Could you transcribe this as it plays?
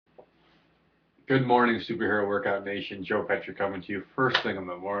Good morning, Superhero Workout Nation. Joe Petri coming to you first thing in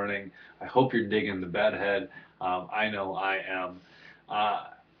the morning. I hope you're digging the bedhead. I know I am. Uh,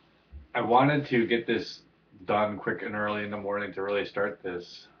 I wanted to get this done quick and early in the morning to really start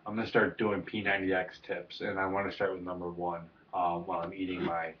this. I'm going to start doing P90X tips, and I want to start with number one while I'm eating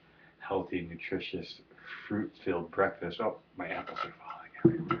my healthy, nutritious, fruit-filled breakfast. Oh, my apples are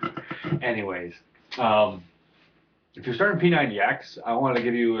falling everywhere. Anyways, um, if you're starting P90X, I want to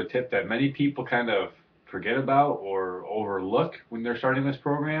give you a tip that many people kind of forget about or overlook when they're starting this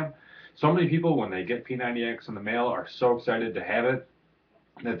program. So many people, when they get P90X in the mail, are so excited to have it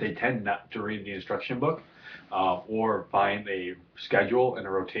that they tend not to read the instruction book or find a schedule and a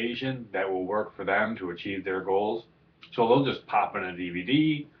rotation that will work for them to achieve their goals. So they'll just pop in a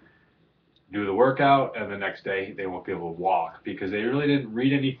DVD, do the workout, and the next day they won't be able to walk because they really didn't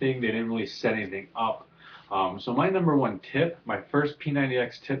read anything, they didn't really set anything up. So my number one tip, my first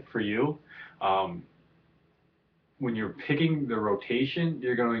P90X tip for you, um, when you're picking the rotation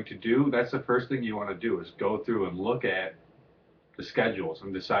you're going to do, that's the first thing you want to do is go through and look at the schedules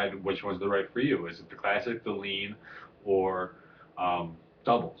and decide which one's the right for you. Is it the classic, the lean, or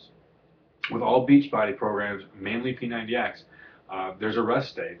doubles? With all Beachbody programs, mainly P90X, there's a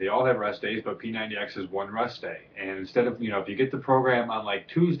rest day. They all have rest days, but P90X is one rest day. And instead of, if you get the program on like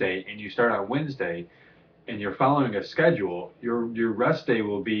Tuesday and you start on Wednesday and you're following a schedule, your rest day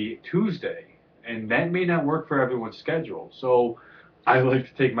will be Tuesday. And that may not work for everyone's schedule. So I like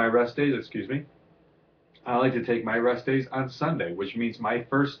to take my rest days, excuse me, I like to take my rest days on Sunday, which means my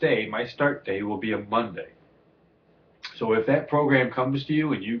first day, my start day will be a Monday. So if that program comes to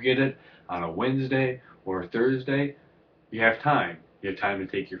you and you get it on a Wednesday or a Thursday, you have time. You have time to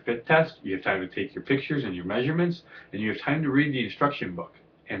take your fit test, you have time to take your pictures and your measurements, and you have time to read the instruction book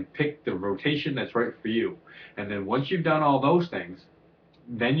and pick the rotation that's right for you. And then once you've done all those things,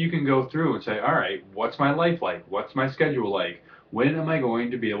 then you can go through and say, all right, what's my life like? What's my schedule like? When am I going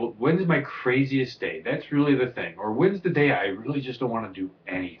to be able, when's my craziest day? That's really the thing. Or when's the day I really just don't want to do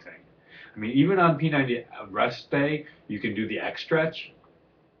anything? I mean, even on P90 rest day, you can do the X stretch,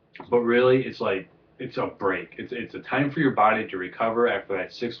 but really it's a break. It's a time for your body to recover after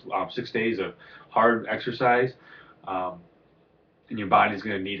that 6 days of hard exercise, um, and your body's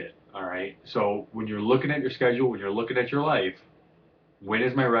going to need it. All right. So when you're looking at your schedule, when you're looking at your life, when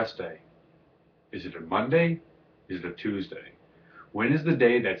is my rest day? Is it a Monday? Is it a Tuesday? When is the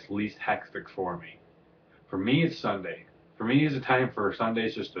day that's least hectic for me? For me, it's Sunday. For me, it's a time for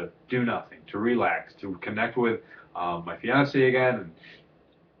Sundays just to do nothing, to relax, to connect with my fiance again,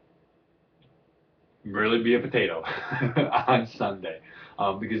 and really be a potato on Sunday.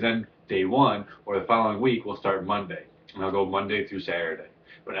 Because then day one or the following week will start Monday, and I'll go Monday through Saturday.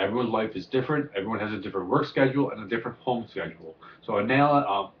 But everyone's life is different. Everyone has a different work schedule and a different home schedule. So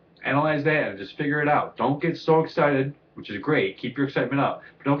analyze that and just figure it out. Don't get so excited, which is great. Keep your excitement up,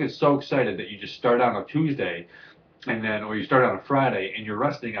 but don't get so excited that you just start on a Tuesday or you start on a Friday and you're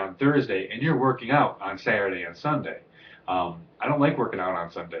resting on Thursday and you're working out on Saturday and Sunday. I don't like working out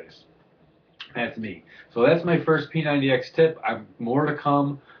on Sundays. That's me. So that's my first P90X tip. I'm more to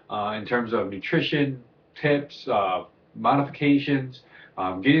come in terms of nutrition tips, modifications,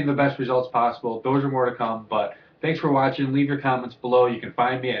 getting the best results possible. Those are more to come. But thanks for watching. Leave your comments below. You can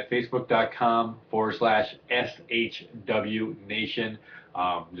find me at facebook.com/SHW Nation.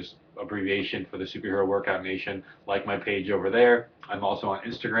 Just abbreviation for the Superhero Workout Nation. Like my page over there. I'm also on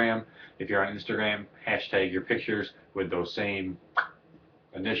Instagram. If you're on Instagram, hashtag your pictures with those same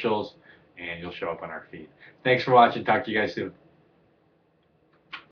initials and you'll show up on our feed. Thanks for watching. Talk to you guys soon.